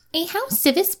A House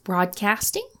Civis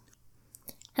Broadcasting.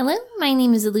 Hello, my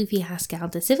name is Alufia Haskell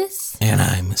de Civis. And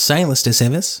I'm Silas de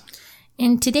Civis.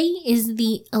 And today is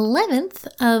the 11th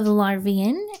of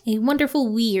Larvian, a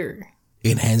wonderful weir.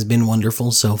 It has been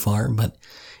wonderful so far, but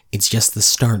it's just the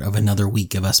start of another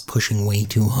week of us pushing way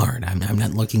too hard. I'm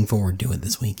not looking forward to it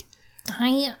this week.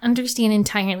 I understand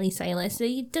entirely, Silas.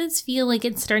 It does feel like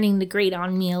it's starting to grate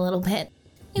on me a little bit.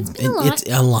 It's been a lot. It's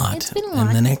a lot. It's been a lot.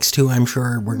 And the next two, I'm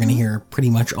sure we're going to hear pretty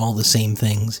much all the same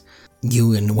things.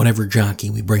 You and whatever jockey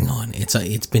we bring on.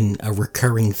 It's been a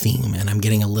recurring theme, and I'm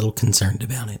getting a little concerned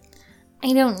about it.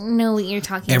 I don't know what you're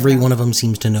talking about. Every one of them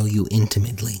seems to know you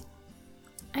intimately.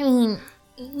 I mean,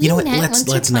 you know what?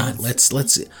 Let's not.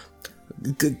 Let's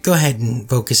go ahead and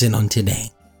focus in on today.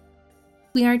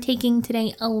 We are taking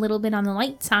today a little bit on the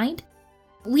light side.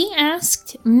 We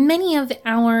asked many of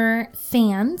our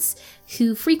fans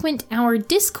who frequent our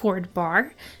Discord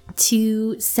bar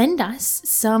to send us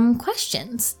some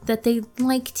questions that they'd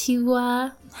like to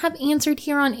have answered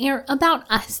here on air about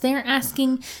us. They're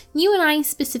asking you and I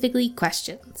specifically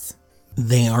questions.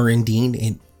 They are indeed.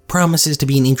 It promises to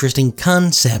be an interesting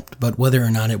concept, but whether or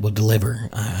not it will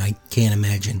deliver, I can't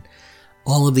imagine.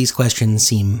 All of these questions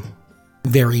seem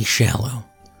very shallow.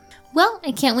 Well,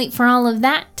 I can't wait for all of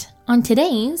that on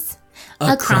today's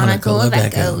A Chronicle of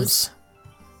Echoes.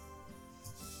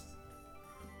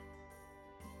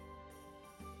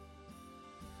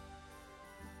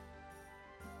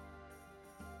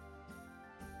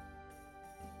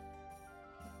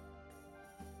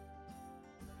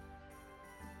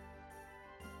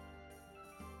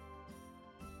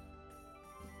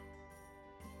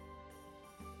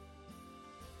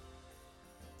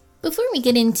 Before we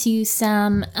get into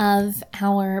some of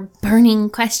our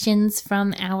burning questions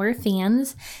from our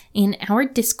fans in our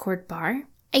Discord bar,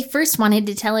 I first wanted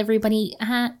to tell everybody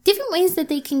different ways that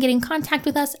they can get in contact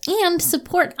with us and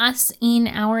support us in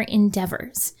our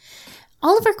endeavors.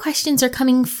 All of our questions are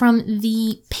coming from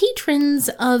the patrons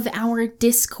of our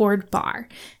Discord bar.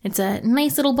 It's a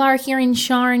nice little bar here in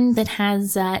Sharn that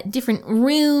has different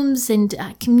rooms and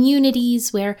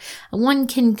communities where one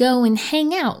can go and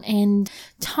hang out and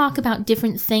talk about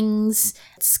different things.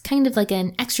 It's kind of like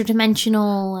an extra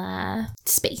dimensional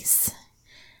space.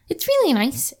 It's really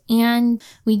nice, and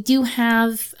we do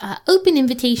have open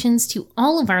invitations to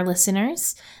all of our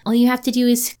listeners. All you have to do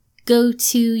is go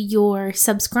to your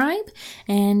subscribe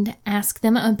and ask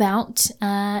them about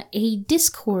a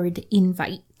Discord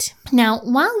invite. Now,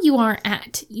 while you are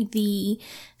at the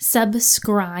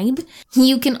subscribe,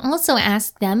 you can also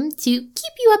ask them to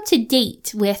keep you up to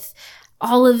date with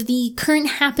all of the current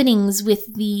happenings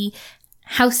with the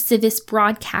House Civis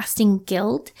Broadcasting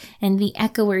Guild and the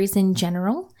Echoers in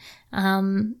general.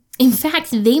 In fact,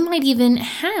 they might even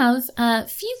have a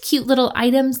few cute little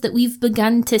items that we've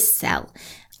begun to sell.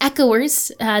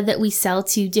 Echoers that we sell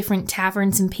to different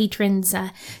taverns and patrons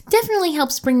definitely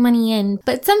helps bring money in.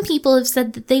 But some people have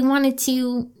said that they wanted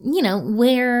to,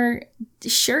 wear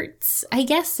shirts, I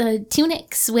guess,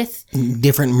 tunics with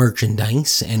different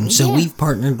merchandise. And so we've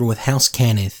partnered with House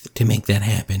Cannith to make that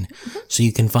happen. Mm-hmm. So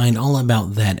you can find all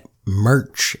about that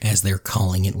merch, as they're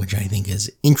calling it, which I think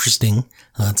is interesting.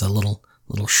 It's a little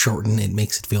shortened. It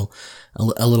makes it feel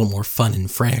a little more fun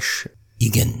and fresh. You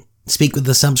can speak with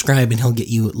the subscribe and he'll get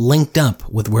you linked up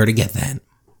with where to get that.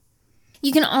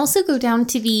 You can also go down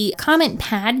to the comment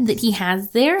pad that he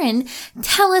has there and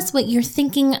tell us what you're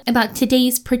thinking about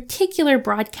today's particular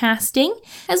broadcasting,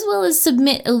 as well as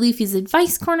submit Alufi's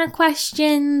Advice Corner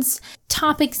questions,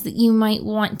 topics that you might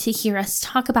want to hear us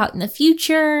talk about in the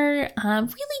future,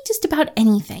 really just about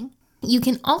anything. You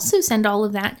can also send all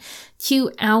of that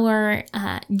to our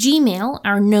Gmail,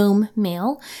 our gnome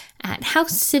mail, at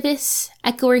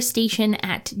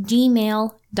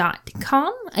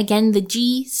housecivisechoerstation@gmail.com. Again, the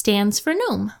G stands for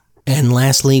gnome. And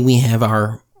lastly, we have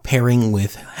our pairing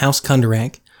with House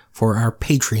Kundarak for our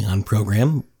Patreon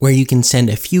program, where you can send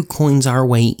a few coins our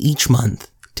way each month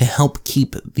to help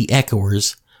keep the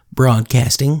Echoers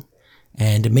broadcasting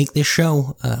and make this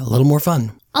show a little more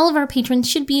fun. All of our patrons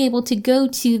should be able to go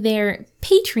to their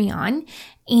Patreon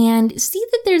and see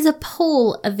that there's a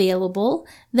poll available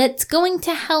that's going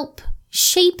to help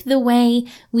shape the way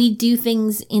we do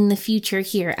things in the future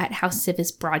here at House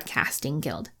Civis Broadcasting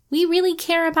Guild. We really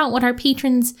care about what our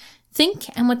patrons think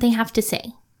and what they have to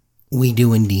say. We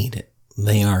do indeed.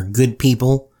 They are good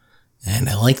people, and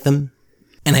I like them.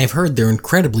 And I've heard they're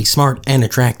incredibly smart and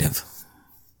attractive.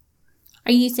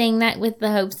 Are you saying that with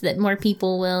the hopes that more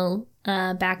people will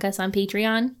back us on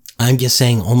Patreon? I'm just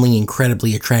saying only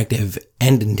incredibly attractive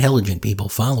and intelligent people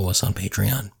follow us on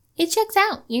Patreon. It checks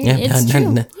out. It's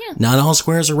true. Not all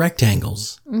squares are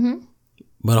rectangles. Mm-hmm.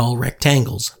 but all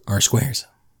rectangles are squares.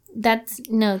 That's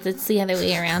the other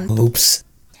way around. Oops.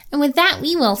 And with that,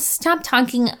 we will stop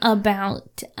talking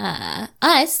about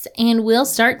us, and we'll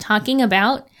start talking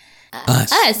about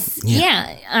us.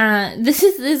 Yeah. This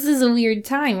is a weird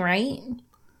time, right?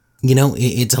 You know,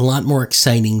 it's a lot more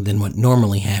exciting than what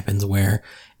normally happens, where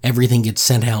everything gets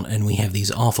sent out and we have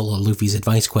these awful Luffy's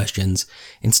advice questions.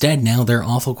 Instead, now they're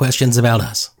awful questions about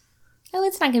us. Oh,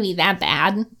 it's not going to be that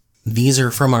bad. These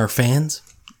are from our fans.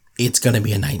 It's going to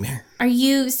be a nightmare. Are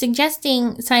you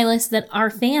suggesting, Silas, that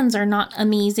our fans are not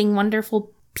amazing,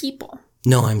 wonderful people?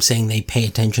 No, I'm saying they pay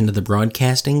attention to the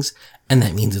broadcastings, and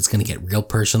that means it's going to get real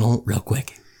personal real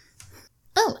quick.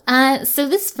 Oh, so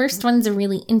this first one's a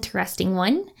really interesting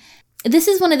one. This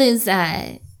is one of those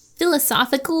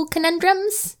philosophical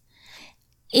conundrums.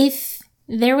 If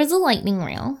there was a lightning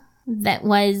rail that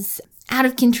was out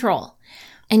of control,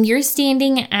 and you're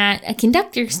standing at a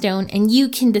conductor stone, and you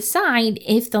can decide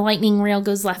if the lightning rail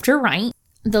goes left or right.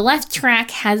 The left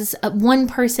track has one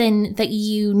person that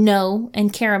you know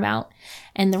and care about,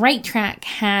 and the right track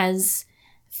has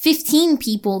 15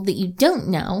 people that you don't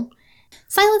know.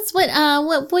 Silas,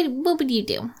 what would you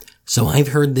do? So I've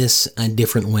heard this a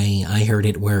different way. I heard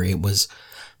it where it was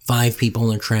 5 people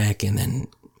on a track, and then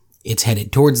it's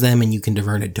headed towards them, and you can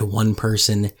divert it to one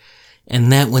person.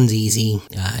 And that one's easy.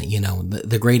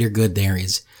 The greater good there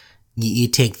is you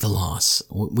take the loss.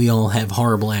 We all have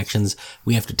horrible actions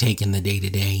we have to take in the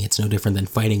day-to-day. It's no different than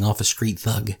fighting off a street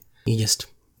thug. You just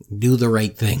do the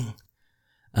right thing.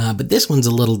 But this one's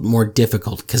a little more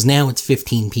difficult, because now it's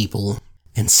 15 people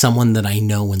and someone that I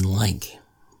know and like.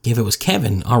 If it was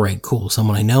Kevin, all right, cool.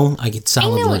 Someone I know, I get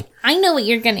solidly. I know what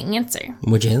you're going to answer.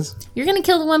 Which is? You're going to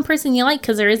kill the one person you like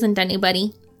because there isn't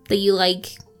anybody that you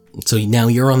like. So now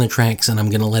you're on the tracks and I'm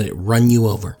going to let it run you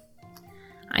over.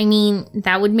 I mean,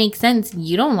 that would make sense.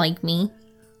 You don't like me.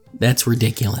 That's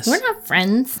ridiculous. We're not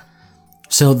friends.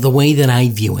 So the way that I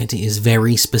view it is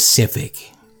very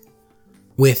specific.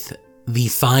 With the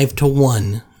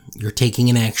 5-to-1, you're taking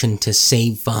an action to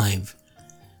save 5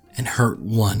 and hurt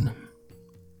 1.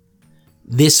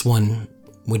 This one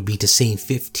would be to save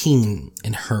 15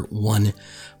 and hurt 1,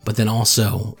 but then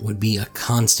also would be a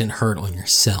constant hurt on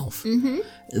yourself. Mm-hmm.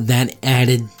 That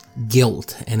added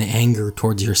guilt and anger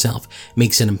towards yourself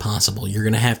makes it impossible. You're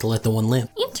going to have to let the one live.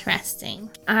 Interesting.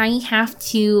 I have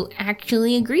to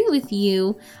actually agree with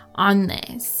you on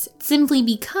this. Simply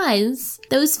because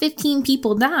those 15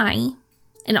 people die,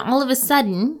 and all of a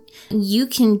sudden, you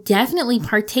can definitely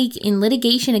partake in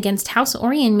litigation against House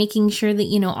Orion, making sure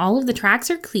that, all of the tracks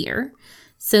are clear,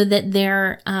 so that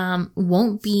there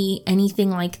won't be anything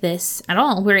like this at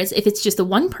all. Whereas if it's just the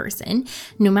one person,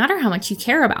 no matter how much you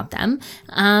care about them,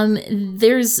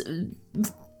 there's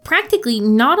practically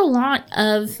not a lot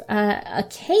of a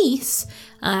case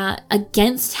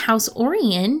against House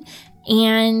Orion.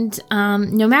 And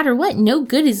no matter what, no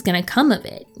good is going to come of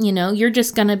it. You're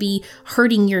just going to be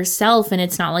hurting yourself, and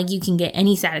it's not like you can get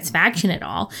any satisfaction at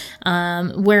all.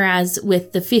 Whereas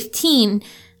with the 15...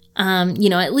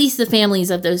 at least the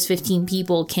families of those 15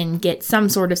 people can get some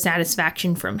sort of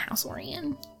satisfaction from House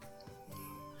Orion.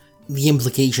 The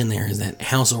implication there is that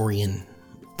House Orion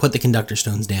put the conductor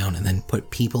stones down and then put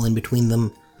people in between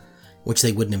them, which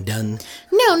they wouldn't have done.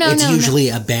 No. It's usually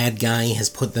a bad guy has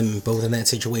put them both in that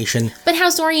situation. But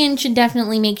House Orion should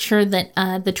definitely make sure that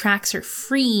the tracks are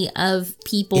free of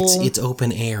people. It's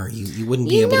open air. You wouldn't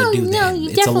be able to do that.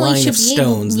 It's a line of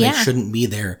stones. They shouldn't be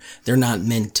there. They're not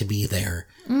meant to be there.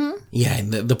 Mm-hmm. Yeah,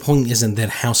 the point isn't that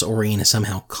House Orion is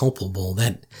somehow culpable.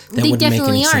 That wouldn't make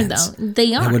any sense. Though.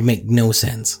 They are. That would make no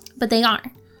sense. But they are.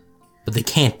 But they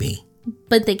can't be.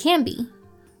 But they can be.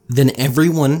 Then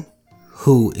everyone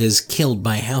who is killed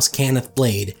by House Cannith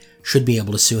Blade should be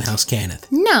able to sue House Cannith.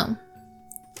 No.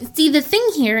 See, the thing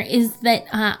here is that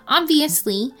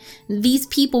obviously these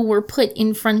people were put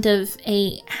in front of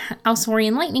a House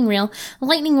Orion lightning rail. The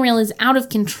lightning rail is out of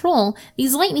control.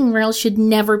 These lightning rails should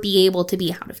never be able to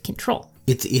be out of control.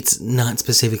 It's not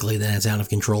specifically that it's out of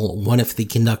control. What if the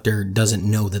conductor doesn't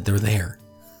know that they're there?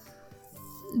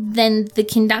 Then the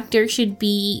conductor should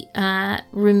be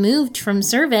removed from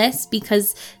service,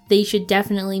 because they should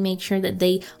definitely make sure that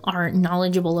they are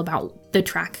knowledgeable about the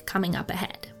track coming up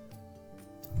ahead.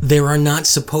 There are not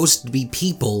supposed to be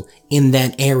people in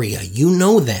that area. You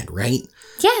know that, right?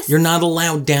 Yes. You're not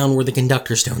allowed down where the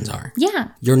conductor stones are. Yeah.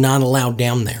 You're not allowed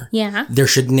down there. Yeah. There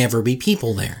should never be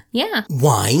people there. Yeah.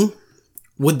 Why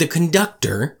would the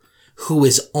conductor, who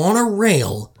is on a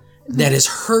rail that is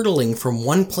hurtling from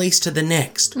one place to the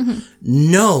next,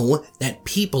 know that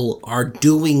people are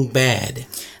doing bad?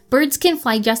 Birds can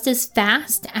fly just as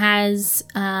fast as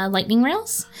lightning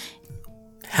rails.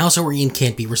 House Orien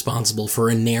can't be responsible for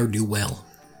a ne'er-do-well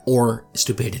or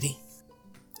stupidity.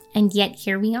 And yet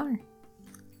here we are.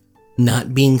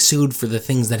 Not being sued for the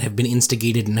things that have been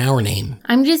instigated in our name.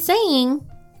 I'm just saying,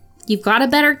 you've got a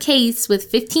better case with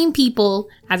 15 people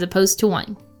as opposed to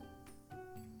 1.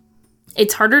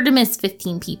 It's harder to miss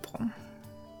 15 people.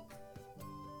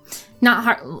 Not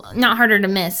harder to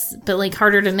miss, but like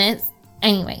harder to miss.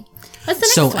 Anyway, what's the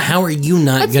next one? So how are you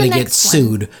not going to get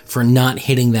sued for not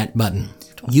hitting that button?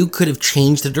 You could have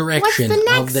changed the direction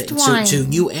What's the next one? So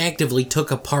you actively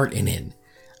took a part in it.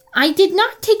 I did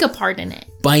not take a part in it.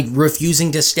 By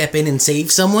refusing to step in and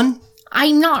save someone?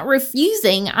 I'm not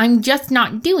refusing, I'm just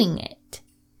not doing it.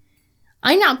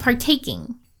 I'm not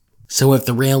partaking. So if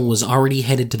the rail was already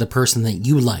headed to the person that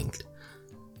you liked,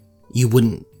 you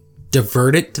wouldn't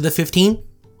divert it to the 15?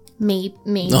 Maybe.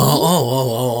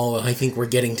 Oh, I think we're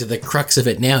getting to the crux of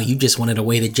it now. You just wanted a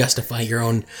way to justify your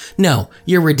own... No,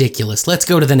 you're ridiculous. Let's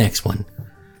go to the next one.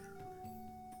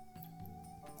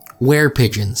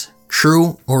 Were-pigeons,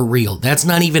 true or real? That's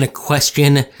not even a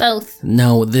question. Both.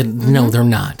 No, they're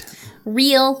not.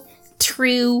 Real,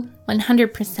 true,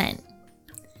 100%.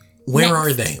 Where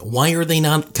are they? Why are they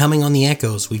not coming on the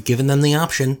Echoes? We've given them the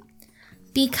option.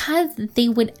 Because they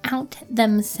would out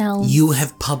themselves. You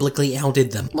have publicly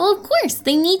outed them. Well, of course,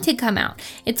 they need to come out.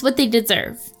 It's what they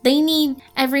deserve. They need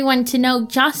everyone to know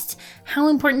just how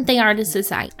important they are to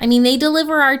society. I mean, they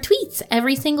deliver our tweets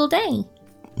every single day.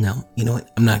 No, you know what?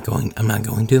 I'm not going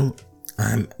to.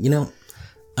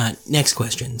 Next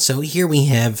question. So here we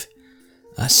have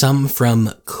some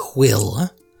from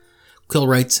Quill. Quill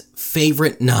writes,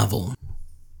 favorite novel.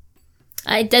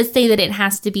 It does say that it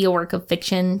has to be a work of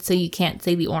fiction, so you can't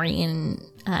say the Orien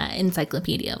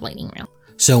Encyclopedia of Lightning Rail.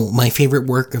 So my favorite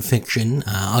work of fiction,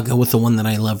 I'll go with the one that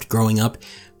I loved growing up,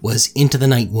 was Into the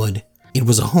Nightwood. It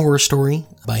was a horror story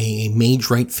by a Mage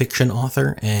Wright fiction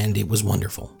author, and it was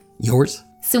wonderful. Yours?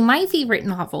 So my favorite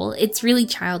novel, it's really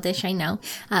childish, I know,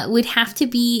 would have to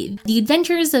be The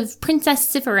Adventures of Princess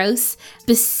Sephiroth,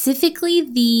 specifically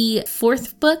the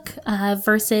 4th book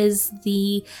versus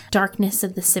The Darkness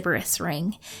of the Sybaris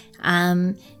Ring.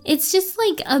 It's just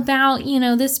like about,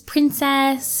 this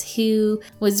princess who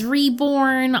was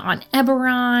reborn on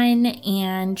Eberron,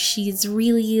 and she's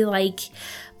really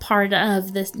part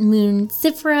of the moon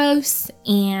Sephiroth,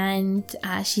 and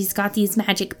she's got these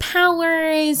magic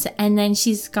powers, and then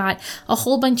she's got a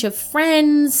whole bunch of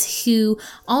friends who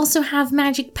also have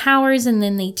magic powers, and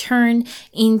then they turn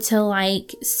into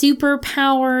super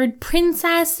powered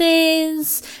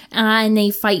princesses, and they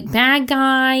fight bad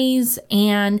guys.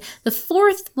 And the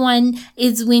 4th one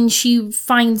is when she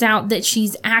finds out that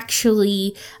she's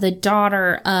actually the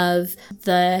daughter of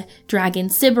the dragon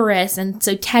Sybaris, and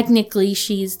so technically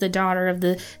she's the daughter of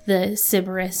the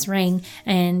Sybaris Ring,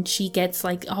 and she gets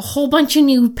a whole bunch of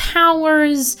new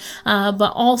powers,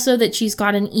 but also that she's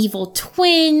got an evil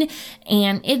twin,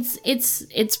 and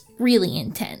it's really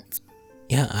intense.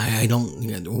 Yeah, I don't...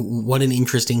 What an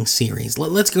interesting series.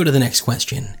 Let's go to the next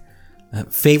question.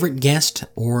 Favorite guest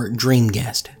or dream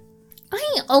guest?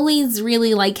 I always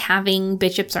really like having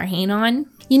Bishop Sarhain on.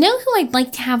 You know who I'd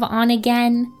like to have on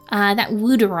again? That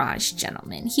Wudaraj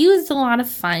gentleman. He was a lot of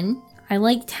fun. I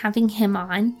liked having him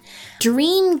on.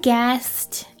 Dream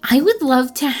guest, I would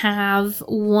love to have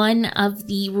one of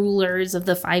the rulers of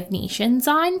the 5 nations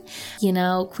on.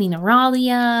 Queen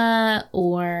Auralia,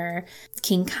 or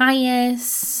King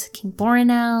Caius, King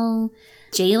Borinel.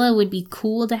 Jayla would be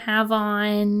cool to have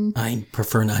on. I'd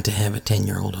prefer not to have a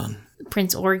 10-year-old on.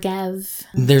 Prince Orgev.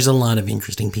 There's a lot of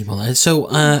interesting people. So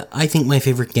I think my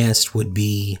favorite guest would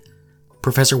be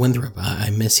Professor Winthrop. I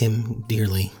miss him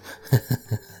dearly.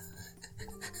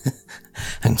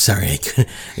 I'm sorry, I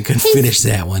couldn't finish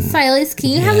that one. Silas, can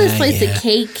you have this slice of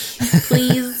cake,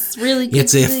 please? Really quickly.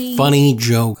 It's a funny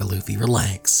joke, Luffy.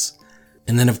 Relax.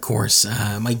 And then, of course,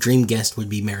 my dream guest would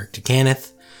be Merrick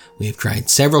Takanath. We have tried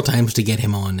several times to get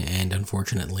him on, and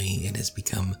unfortunately, it has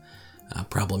become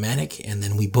problematic. And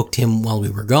then we booked him while we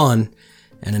were gone,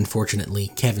 and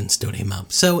unfortunately, Kevin stood him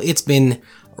up. So it's been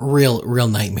a real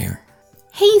nightmare.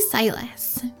 Hey,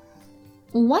 Silas.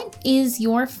 What is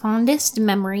your fondest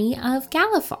memory of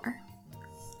Galifar?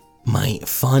 My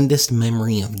fondest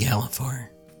memory of Galifar?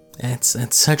 That's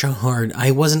such a hard...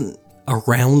 I wasn't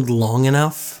around long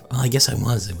enough. Well, I guess I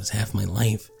was. It was half my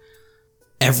life.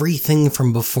 Everything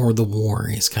from before the war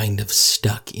is kind of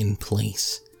stuck in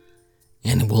place.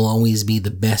 And it will always be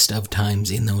the best of times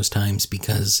in those times,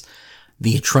 because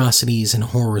the atrocities and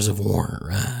horrors of war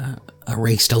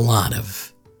erased a lot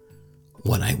of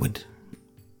what I would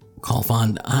call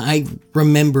fond. I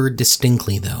remember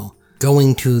distinctly, though,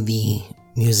 going to the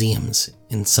museums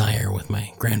in Sire with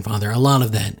my grandfather. A lot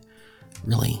of that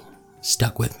really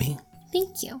stuck with me.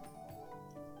 Thank you.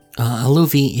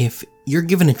 Aluvi, if you're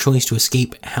given a choice to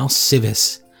escape House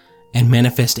Civis and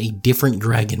manifest a different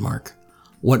dragon mark,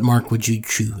 what mark would you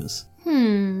choose?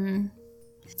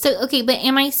 So, okay, but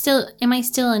am I still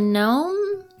a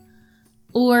gnome?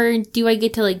 Or do I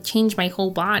get to, like, change my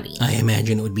whole body? I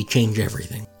imagine it would be change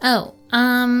everything. Oh,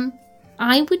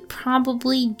 I would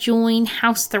probably join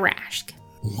House Thrashk.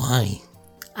 Why?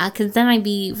 Because then I'd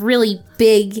be really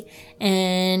big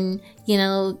and, you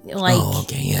know, like... Oh,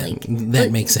 okay, yeah, like,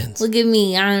 that makes sense. Look at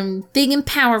me, I'm big and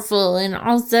powerful, and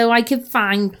also I can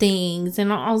find things,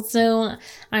 and also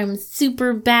I'm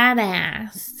super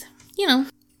badass. You know.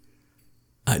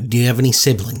 Do you have any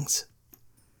siblings?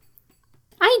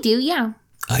 I do, yeah.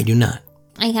 I do not.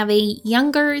 I have a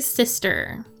younger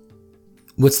sister.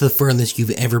 What's the furthest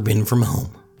you've ever been from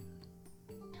home?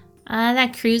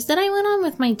 That cruise that I went on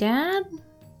with my dad.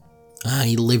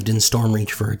 I lived in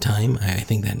Stormreach for a time. I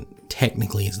think that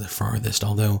technically is the farthest,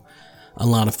 although a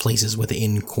lot of places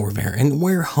within Corvair and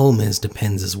where home is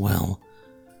depends as well.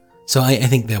 So I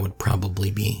think that would probably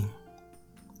be...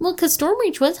 Well, because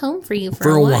Stormreach was home for you for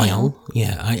a while.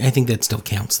 Yeah, I think that still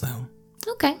counts, though.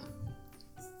 Okay.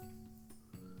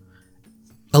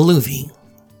 Aluvi,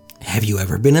 have you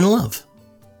ever been in love?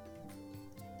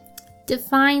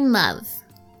 Define love.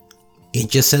 It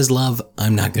just says love.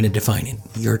 I'm not going to define it.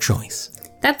 Your choice.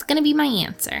 That's going to be my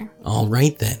answer. All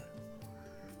right, then.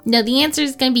 No, the answer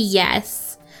is going to be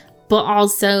yes, but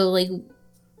also, like,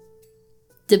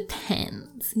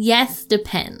 depends. Yes,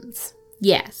 depends.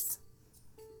 Yes.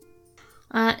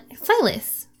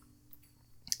 Silas,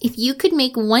 if you could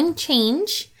make one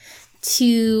change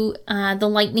to the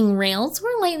Lightning Rails or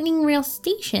Lightning Rail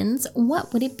stations,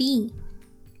 what would it be?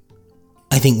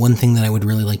 I think one thing that I would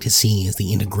really like to see is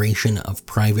the integration of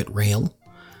private rail.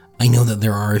 I know that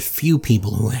there are a few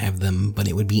people who have them, but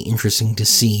it would be interesting to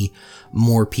see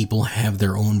more people have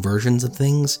their own versions of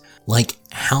things, like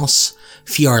House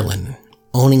Fjarlin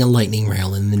owning a lightning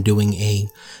rail and then doing a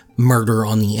murder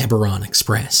on the Eberron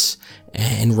Express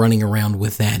and running around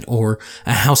with that, or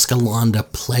a House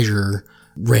Galanda pleasure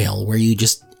rail where you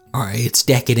just it's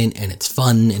decadent and it's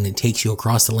fun and it takes you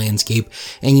across the landscape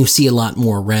and you see a lot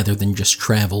more rather than just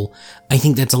travel. I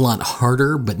think that's a lot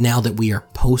harder, but now that we are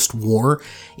post-war,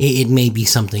 it may be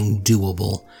something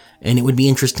doable. And it would be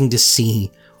interesting to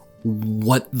see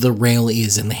what the rail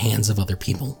is in the hands of other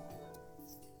people.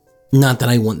 Not that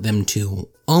I want them to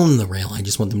own the rail, I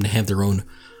just want them to have their own...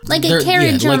 Like a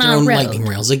carriage on their a own road. lightning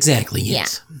rails, exactly,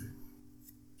 yes. Yeah.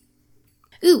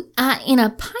 Ooh, in a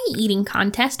pie-eating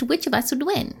contest, which of us would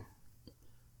win?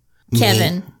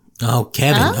 Kevin. Me. Oh,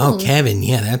 Kevin. Oh, Kevin.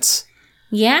 Yeah, that's...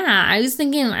 Yeah, I was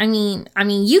thinking, I mean,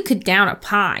 you could down a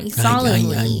pie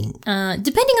solidly.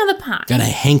 Depending on the pie. Got a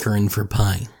hankering for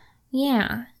pie.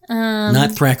 Yeah.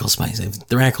 Not Thrackle spice. If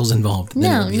Thrackle's involved,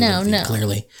 no,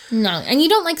 clearly. No, and you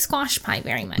don't like squash pie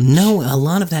very much. No, a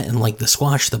lot of that, and like the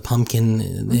squash, the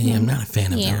pumpkin, I'm not a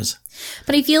fan of those.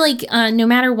 But I feel like no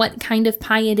matter what kind of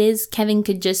pie it is, Kevin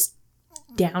could just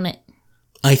down it.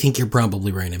 I think you're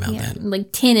probably right about that.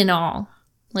 Like 10 and all.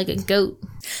 Like a goat.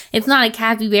 It's not a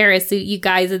capybara suit, you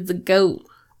guys. It's a goat.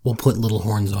 We'll put little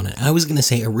horns on it. I was going to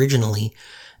say originally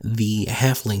the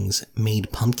halflings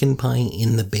made pumpkin pie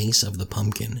in the base of the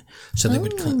pumpkin. So they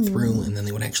would cut through and then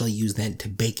they would actually use that to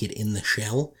bake it in the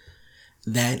shell.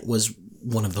 That was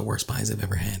one of the worst pies I've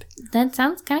ever had. That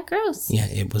sounds kind of gross. Yeah,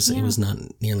 it was not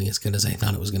nearly as good as I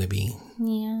thought it was going to be.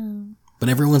 Yeah. But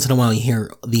every once in a while you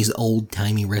hear these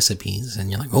old-timey recipes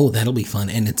and you're like, oh, that'll be fun.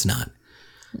 And it's not.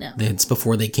 No. It's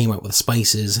before they came up with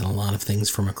spices and a lot of things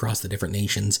from across the different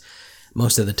nations.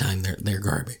 Most of the time they're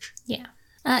garbage. Yeah.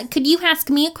 Could you ask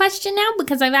me a question now?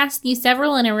 Because I've asked you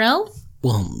several in a row.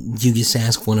 Well, you just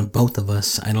ask one of both of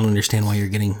us. I don't understand why you're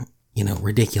getting,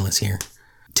 ridiculous here.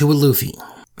 To Aluvi,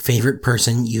 favorite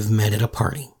person you've met at a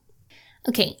party?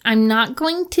 Okay, I'm not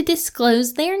going to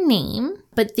disclose their name,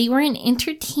 but they were an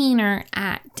entertainer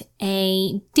at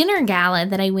a dinner gala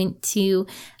that I went to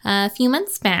a few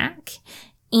months back.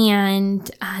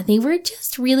 And they were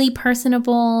just really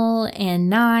personable and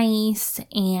nice,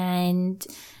 and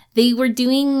they were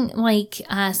doing like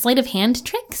sleight of hand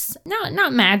tricks,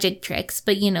 not magic tricks,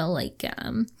 but like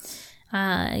oh,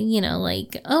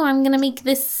 I'm gonna make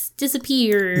this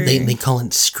disappear. They call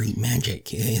it street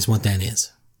magic, is what that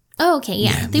is. Oh, okay,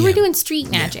 yeah. They were doing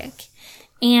street magic.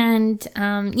 And,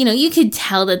 you could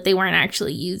tell that they weren't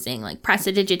actually using like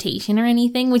prestidigitation or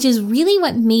anything, which is really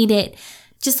what made it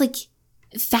just like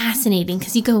fascinating.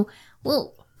 Because you go,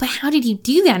 well, but how did you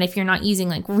do that if you're not using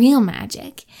like real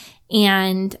magic?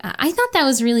 And I thought that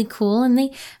was really cool. And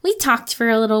we talked for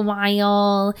a little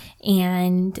while,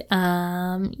 and,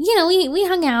 we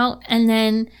hung out. And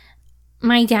then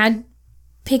my dad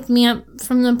picked me up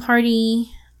from the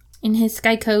party in his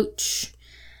Sky Coach.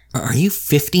 Are you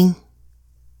 50?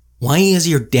 Why is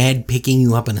your dad picking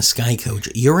you up in a Sky Coach?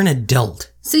 You're an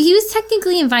adult. So he was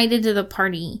technically invited to the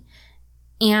party,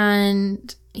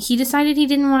 and he decided he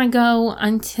didn't want to go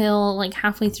until like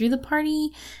halfway through the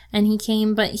party, and he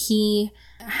came, but he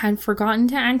had forgotten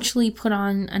to actually put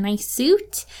on a nice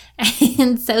suit,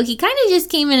 and so he kind of just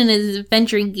came in his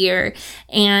adventuring gear,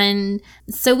 and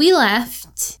so we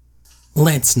left.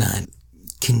 Let's not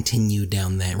continue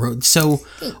down that road. So,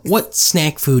 what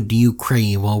snack food do you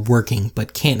crave while working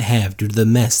but can't have due to the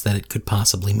mess that it could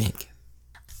possibly make?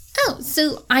 Oh,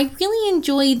 so I really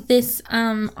enjoyed this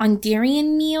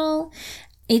Hondurian meal.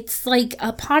 It's like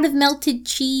a pot of melted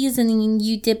cheese, and then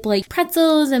you dip like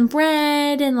pretzels and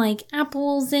bread and like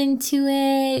apples into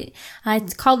it.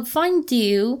 It's called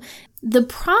fondue. The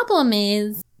problem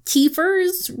is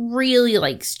Kiefer's really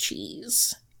likes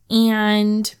cheese,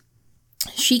 and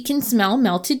she can smell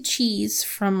melted cheese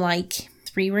from like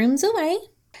 3 rooms away.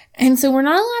 And so we're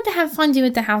not allowed to have fondue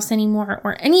at the house anymore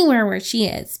or anywhere where she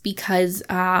is, because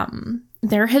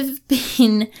there have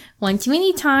been one too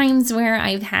many times where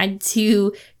I've had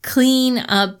to clean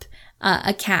up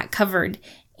a cat covered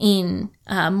in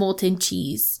molten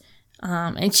cheese.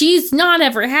 And she's not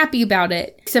ever happy about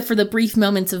it, except for the brief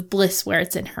moments of bliss where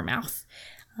it's in her mouth.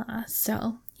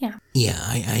 Yeah. Yeah,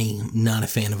 I'm not a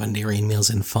fan of Hondurian meals,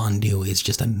 and fondue is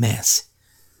just a mess.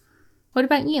 What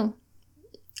about you?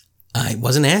 I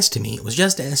wasn't asked to me. It was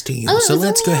just asked to you. Oh, so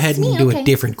let's go ahead and do a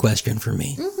different question for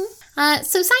me. Mm-hmm.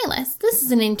 So Silas, this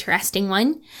is an interesting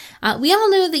one. We all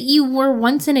know that you were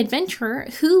once an adventurer.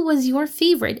 Who was your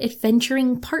favorite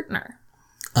adventuring partner?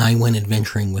 I went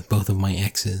adventuring with both of my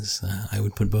exes. I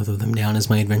would put both of them down as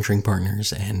my adventuring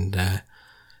partners, and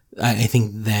I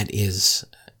think that is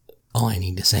all I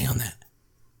need to say on that.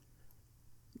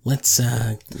 Let's,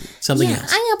 something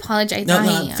else. I apologize.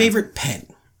 No, favorite pet.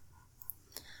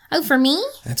 Oh, for me?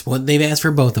 That's what they've asked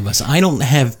for both of us. I don't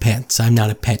have pets. I'm not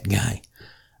a pet guy.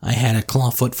 I had a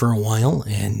clawfoot for a while,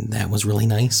 and that was really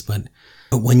nice, but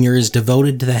when you're as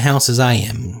devoted to the house as I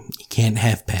am, you can't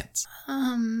have pets.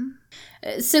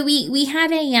 So we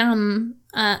had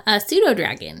a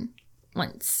pseudo-dragon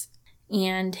once,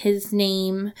 and his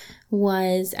name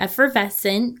was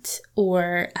Effervescent,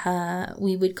 or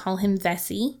we would call him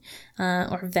Vessi,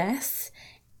 or Vess.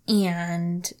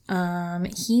 And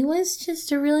he was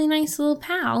just a really nice little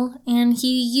pal, and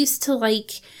he used to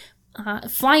like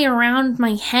fly around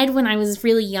my head when I was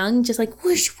really young, just like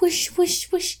whoosh, whoosh,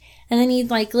 whoosh, whoosh, and then he'd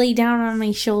like lay down on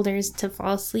my shoulders to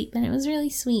fall asleep, and it was really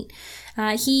sweet.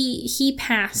 He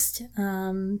passed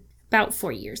about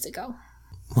 4 years ago.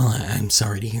 Well, I'm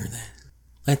sorry to hear that.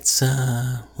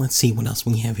 Let's see what else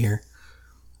we have here.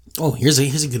 Oh, here's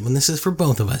a good one. This is for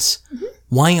both of us. Mm-hmm.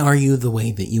 Why are you the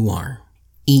way that you are?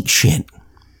 Eat shit.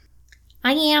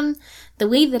 I am the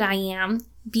way that I am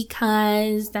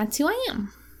because that's who I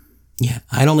am. Yeah,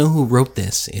 I don't know who wrote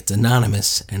this. It's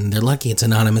anonymous, and they're lucky it's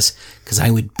anonymous because I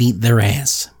would beat their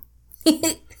ass.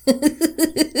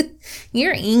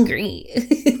 You're angry.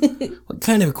 What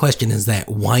kind of a question is that?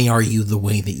 Why are you the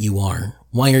way that you are?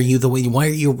 Why are you the way? Why are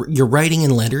you're writing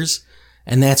in letters,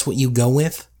 and that's what you go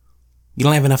with? You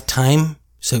don't have enough time?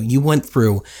 So you went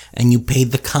through and you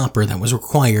paid the copper that was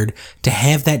required to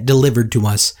have that delivered to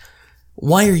us.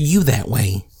 Why are you that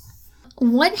way?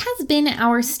 What has been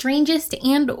our strangest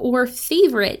and or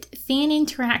favorite fan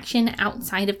interaction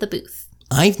outside of the booth?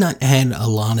 I've not had a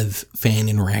lot of fan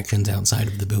interactions outside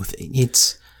of the booth.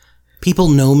 It's people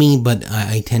know me, but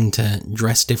I tend to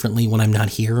dress differently when I'm not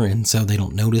here, and so they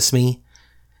don't notice me,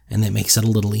 and that makes it a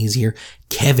little easier.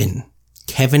 Kevin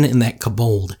and that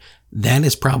kobold. That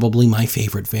is probably my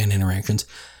favorite fan interactions.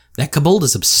 That kobold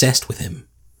is obsessed with him.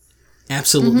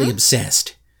 Absolutely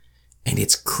obsessed. And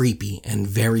it's creepy and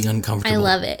very uncomfortable. I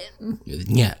love it.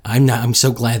 Yeah, I'm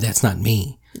so glad that's not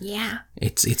me. Yeah.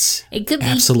 It could be.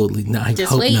 Absolutely not. I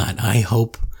hope wait. not. I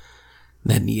hope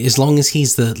that as long as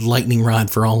he's the lightning rod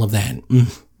for all of that.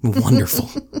 Wonderful.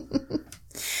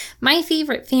 My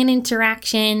favorite fan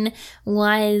interaction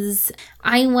was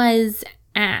I was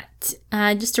at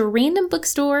just a random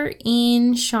bookstore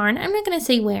in Sharn. I'm not going to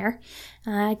say where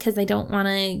because I don't want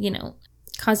to,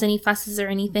 cause any fusses or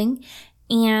anything.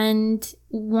 And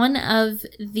one of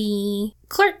the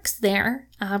clerks there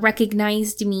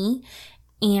recognized me,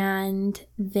 and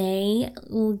they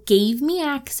gave me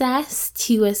access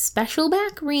to a special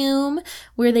back room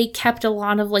where they kept a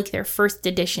lot of like their first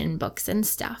edition books and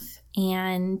stuff.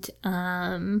 And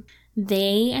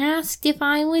they asked if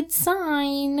I would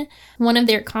sign one of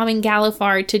their Common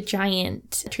Galifar to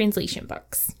Giant translation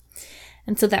books.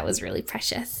 And so that was really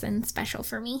precious and special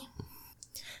for me.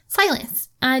 Silas,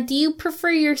 do you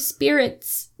prefer your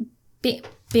spirits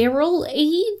barrel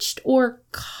aged or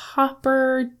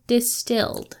copper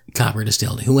distilled? Copper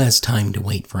distilled. Who has time to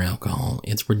wait for alcohol?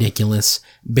 It's ridiculous.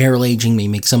 Barrel aging may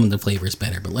make some of the flavors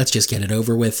better, but let's just get it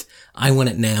over with. I want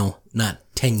it now, not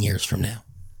 10 years from now.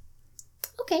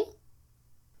 Okay.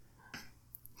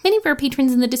 Many of our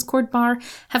patrons in the Discord bar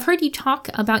have heard you talk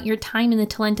about your time in the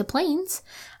Talenta Plains.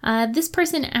 This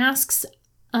person asks,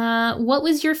 what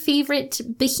was your favorite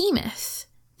behemoth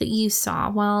that you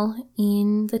saw while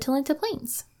in the Talenta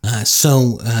Plains?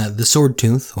 The sword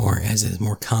tooth, or as is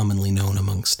more commonly known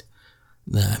amongst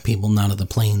the people not of the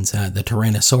plains, the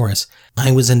Tyrannosaurus.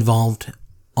 I was involved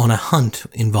on a hunt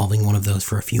involving one of those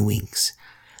for a few weeks,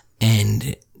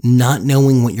 and not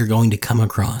knowing what you're going to come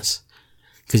across,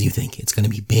 because you think it's going to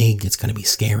be big, it's going to be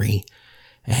scary,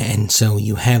 and so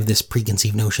you have this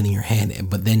preconceived notion in your head,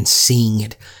 but then seeing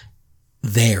it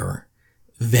there,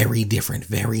 very different,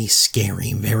 very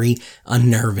scary, very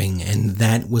unnerving, and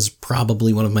that was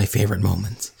probably one of my favorite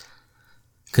moments.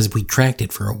 Because we tracked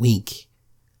it for a week,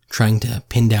 trying to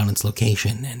pin down its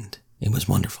location, and it was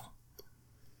wonderful.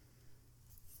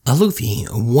 Alufi,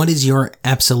 what is your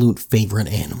absolute favorite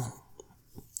animal?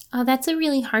 Oh, that's a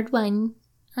really hard one.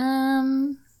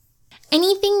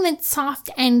 Anything that's soft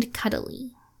and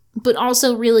cuddly, but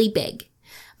also really big,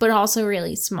 but also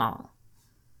really small.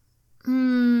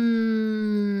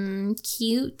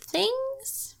 Cute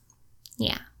things?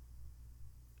 Yeah.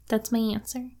 That's my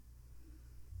answer.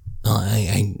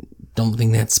 I don't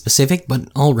think that's specific, but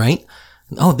all right.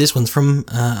 Oh, this one's from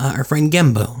our friend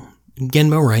Genbo.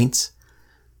 Genbo writes,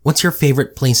 what's your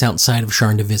favorite place outside of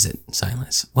Sharn to visit,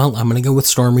 Silas? Well, I'm going to go with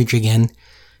Stormreach again.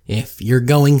 If you're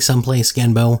going someplace,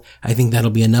 Genbo, I think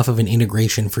that'll be enough of an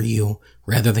integration for you,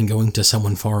 rather than going to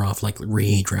someone far off like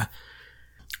Rhaedra.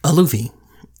 Alufi,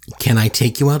 can I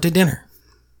take you out to dinner?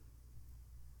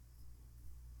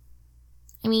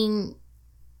 I mean,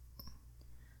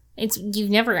 you've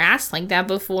never asked like that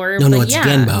before. No, it's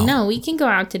Genbo. No, we can go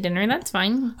out to dinner. That's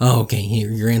fine. Oh, okay.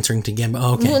 You're answering to Genbo.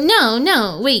 Oh, okay. Well,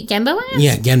 no. Wait, Genbo asked?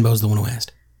 Yeah, Genbo's the one who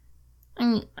asked. I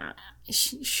mean,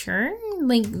 sure.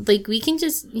 Like we can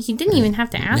just. He didn't even have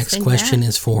to ask. Next question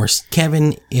is for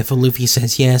Kevin. If Alufi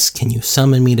says yes, can you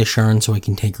summon me to Sharn so I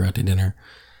can take her out to dinner?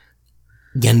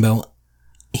 Genbo,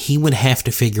 he would have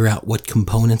to figure out what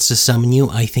components to summon you.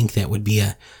 I think that would be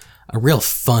a real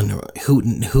fun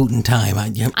hootin' time.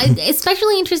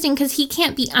 Especially interesting because he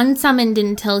can't be unsummoned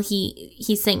until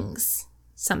he sings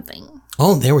something.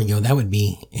 Oh, there we go. That would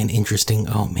be an interesting.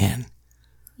 Oh man.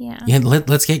 Yeah. Yeah.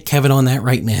 Let's get Kevin on that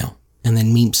right now. And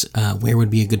then Meeps, where would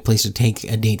be a good place to take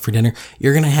a date for dinner?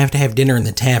 You're gonna have to have dinner in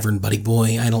the tavern, buddy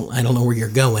boy. I don't know where you're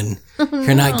going.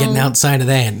 You're not getting outside of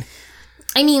that.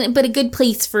 I mean, but a good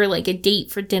place for like a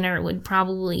date for dinner would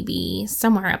probably be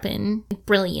somewhere up in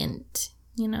Brilliant.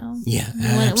 You know? Yeah,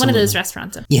 one of those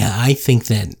restaurants. Yeah, I think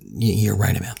that you're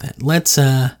right about that. Let's,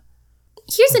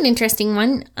 Here's an interesting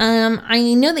one.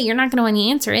 I know that you're not going to want to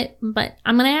answer it, but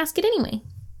I'm going to ask it anyway.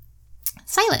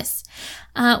 Silas,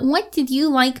 what did you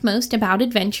like most about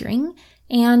adventuring,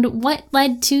 and what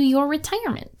led to your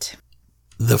retirement?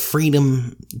 The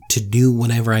freedom to do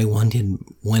whatever I wanted,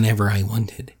 whenever I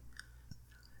wanted.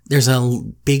 There's a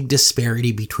big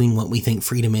disparity between what we think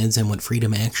freedom is and what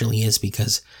freedom actually is,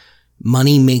 because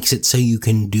money makes it so you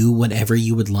can do whatever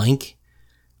you would like,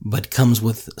 but comes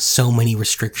with so many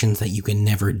restrictions that you can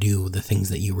never do the things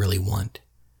that you really want.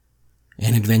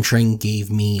 And adventuring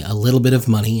gave me a little bit of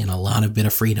money and a lot of bit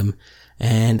of freedom,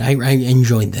 and I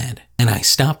enjoyed that. And I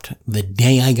stopped the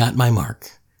day I got my mark.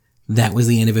 That was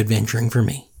the end of adventuring for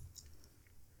me.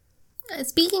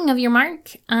 Speaking of your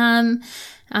mark,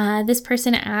 this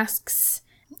person asks,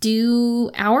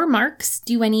 do our marks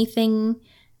do anything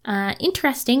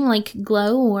interesting like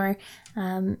glow or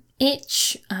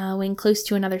itch when close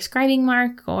to another scribing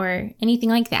mark or anything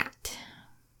like that?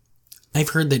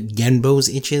 I've heard that Genbo's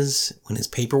itches when his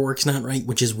paperwork's not right,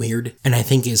 which is weird, and I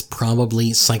think is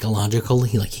probably psychological.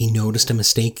 He noticed a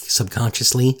mistake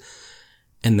subconsciously,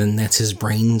 and then that's his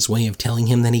brain's way of telling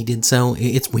him that he did so.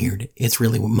 It's weird. It's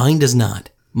really weird. Mine does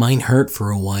not. Mine hurt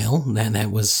for a while. That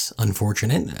was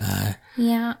unfortunate.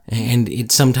 Yeah. And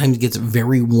it sometimes gets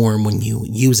very warm when you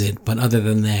use it, but other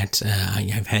than that,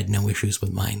 I've had no issues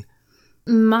with mine.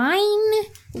 Mine,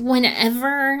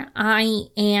 whenever I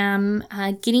am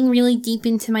getting really deep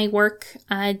into my work,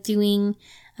 doing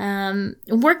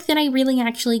work that I really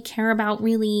actually care about,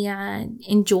 really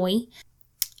enjoy,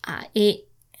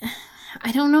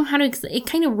 I don't know how to explain. It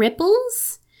kind of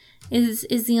ripples.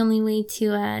 is the only way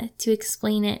to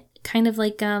explain it. Kind of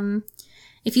like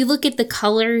if you look at the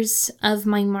colors of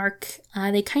my mark,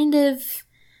 they kind of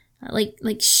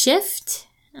like shift,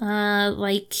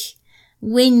 like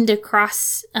wind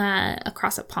across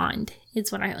a pond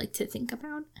is what I like to think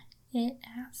about it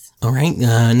as. All right,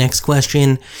 next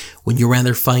question. Would you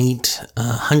rather fight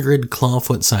 100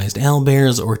 clawfoot-sized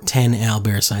owlbears or 10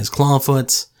 owlbear-sized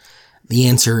clawfoots? The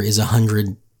answer is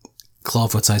 100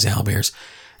 clawfoot-sized owlbears.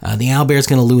 The owlbear is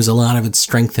going to lose a lot of its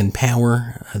strength and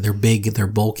power. They're big, they're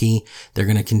bulky, they're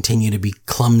going to continue to be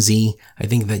clumsy. I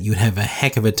think that you'd have a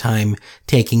heck of a time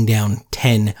taking down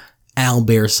 10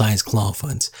 owlbear-sized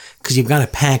clawfoots, because you've got a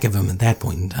pack of them at that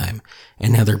point in time.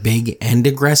 And now they're big and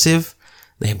aggressive.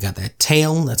 They've got that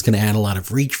tail that's going to add a lot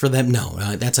of reach for them.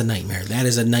 No, that's a nightmare. That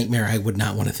is a nightmare I would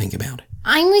not want to think about.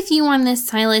 I'm with you on this,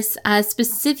 Silas,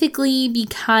 specifically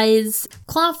because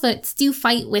clawfoots do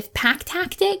fight with pack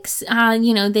tactics.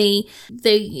 They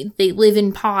live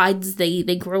in pods.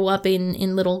 They grow up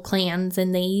in little clans,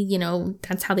 and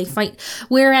that's how they fight.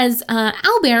 Whereas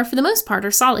owlbear, for the most part,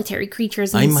 are solitary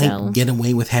creatures. And I might get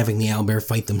away with having the owlbear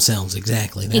fight themselves.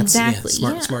 Exactly. That's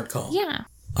smart call. Yeah.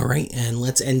 All right, and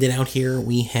let's end it out here.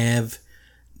 We have,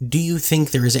 do you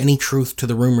think there is any truth to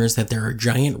the rumors that there are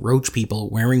giant roach people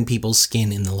wearing people's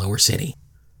skin in the lower city?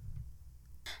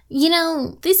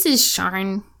 This is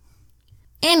Sharn.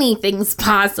 Anything's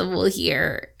possible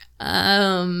here.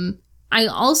 I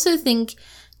also think,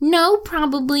 no,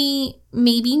 probably,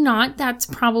 maybe not. That's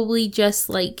probably just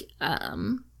like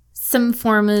some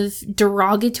form of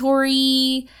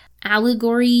derogatory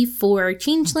allegory for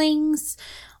changelings.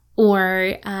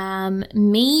 Or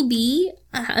maybe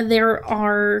there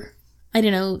are, I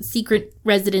don't know, secret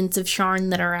residents of Sharn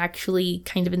that are actually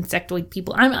kind of insectoid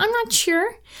people. I'm not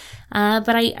sure,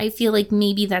 but I feel like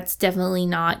maybe that's definitely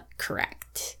not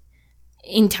correct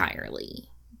entirely.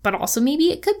 But also maybe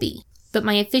it could be. But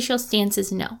my official stance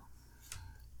is no.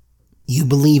 You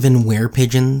believe in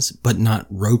were-pigeons, but not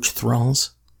roach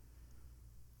thralls?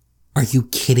 Are you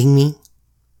kidding me?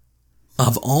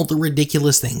 Of all the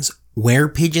ridiculous things,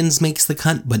 were-pigeons makes the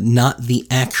cut, but not the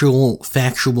actual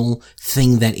factual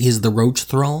thing that is the roach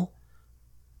thrall?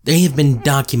 There have been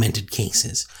documented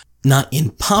cases, not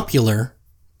in popular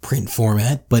print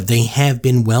format, but they have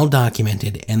been well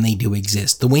documented and they do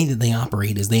exist. The way that they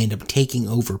operate is they end up taking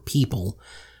over people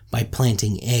by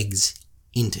planting eggs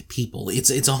into people.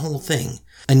 It's a whole thing.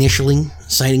 Initially,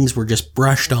 sightings were just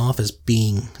brushed off as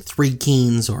being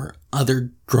three-keens or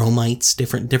other dromites,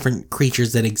 different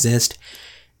creatures that exist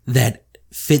that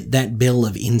fit that bill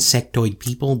of insectoid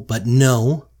people, but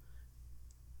no,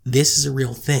 this is a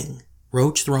real thing.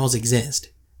 Roach thralls exist,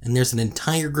 and there's an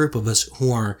entire group of us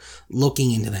who are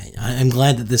looking into that. I'm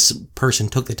glad that this person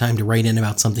took the time to write in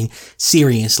about something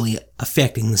seriously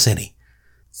affecting the city.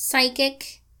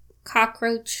 Psychic,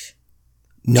 cockroach.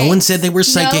 No one said they were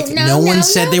psychic. No one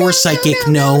said they were psychic.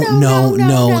 No.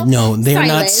 They're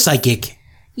not psychic.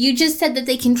 You just said that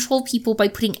they control people by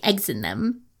putting eggs in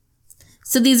them.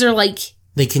 So these are like...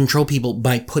 They control people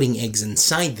by putting eggs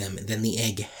inside them, and then the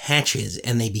egg hatches,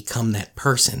 and they become that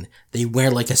person. They wear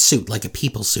like a suit, like a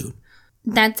people suit.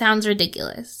 That sounds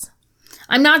ridiculous.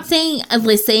 I'm not saying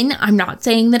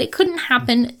that it couldn't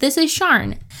happen. This is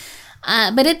Sharn.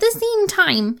 But at the same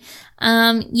time,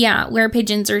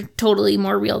 were-pigeons are totally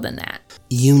more real than that.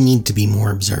 You need to be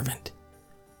more observant.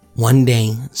 One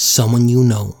day, someone you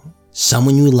know,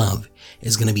 someone you love,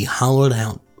 is going to be hollowed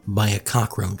out by a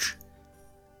cockroach.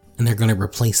 And they're going to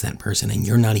replace that person, and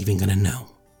you're not even going to know.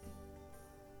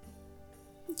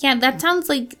 Yeah, that sounds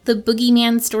like the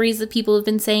boogeyman stories that people have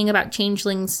been saying about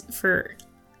changelings for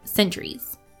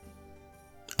centuries.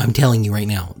 I'm telling you right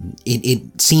now,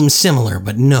 it seems similar,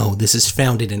 but no, this is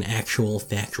founded in actual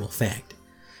factual fact.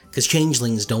 Because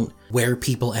changelings don't wear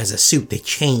people as a suit, they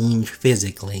change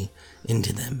physically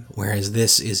into them, whereas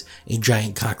this is a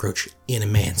giant cockroach in a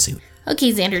man suit.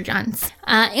 Okay, Xander Johns.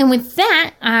 And with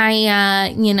that,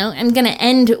 I'm going to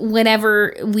end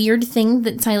whatever weird thing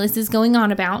that Silas is going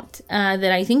on about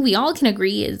that I think we all can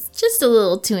agree is just a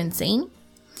little too insane.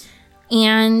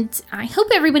 And I hope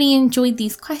everybody enjoyed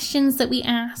these questions that we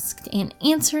asked and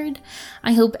answered.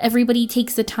 I hope everybody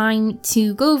takes the time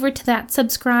to go over to that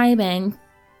subscribe and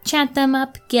chat them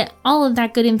up, get all of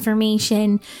that good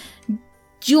information,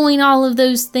 join all of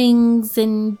those things,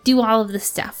 and do all of the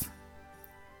stuff.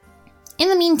 In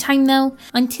the meantime, though,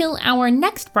 until our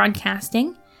next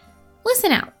broadcasting,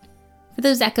 listen out for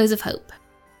those echoes of hope.